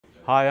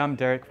Hi, I'm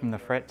Derek from the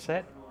Fret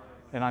Set,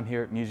 and I'm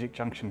here at Music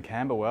Junction,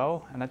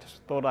 Camberwell, and I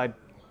just thought I'd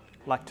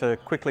like to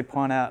quickly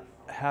point out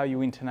how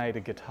you intonate a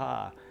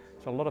guitar.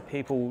 So a lot of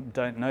people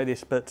don't know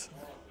this, but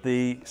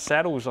the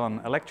saddles on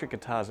electric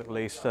guitars at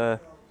least are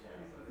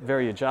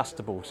very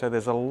adjustable. So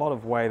there's a lot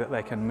of way that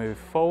they can move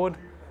forward,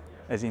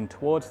 as in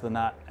towards the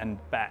nut, and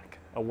back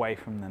away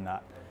from the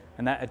nut.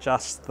 And that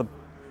adjusts the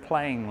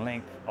playing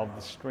length of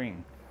the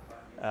string.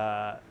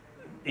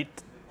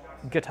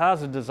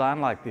 Guitars are designed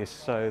like this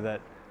so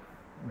that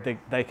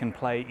they can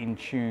play in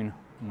tune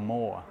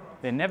more.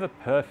 They're never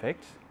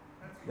perfect.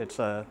 It's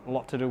a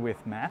lot to do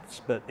with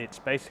maths, but it's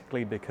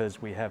basically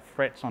because we have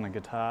frets on a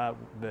guitar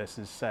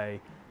versus,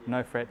 say,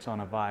 no frets on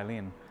a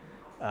violin.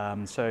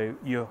 So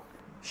you're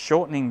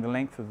shortening the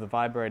length of the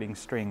vibrating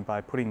string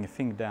by putting your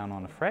finger down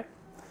on a fret.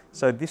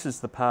 So this is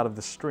the part of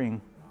the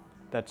string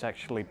that's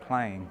actually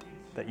playing,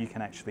 that you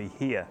can actually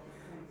hear.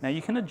 Now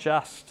you can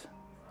adjust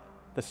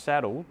the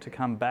saddle to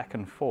come back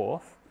and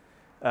forth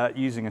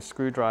using a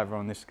screwdriver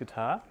on this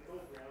guitar.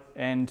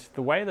 And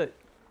the way that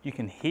you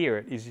can hear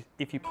it is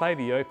if you play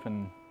the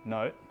open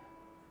note,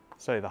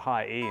 so the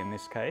high E in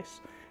this case,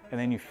 and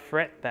then you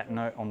fret that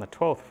note on the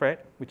 12th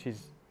fret, which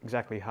is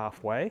exactly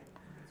halfway,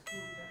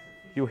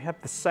 you'll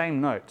have the same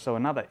note, so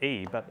another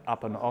E, but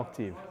up an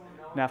octave.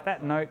 Now if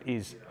that note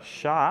is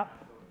sharp,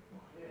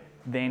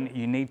 then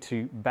you need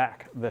to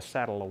back the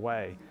saddle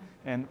away.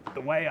 And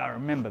the way I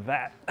remember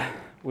that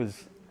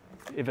was,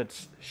 if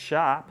it's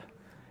sharp,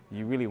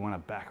 you really want to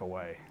back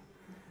away.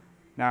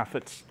 Now if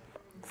it's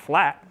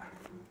flat,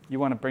 you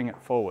want to bring it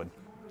forward.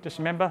 Just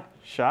remember,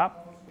 sharp,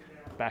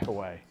 back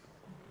away.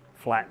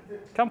 Flat,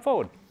 come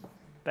forward.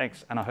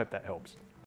 Thanks, and I hope that helps.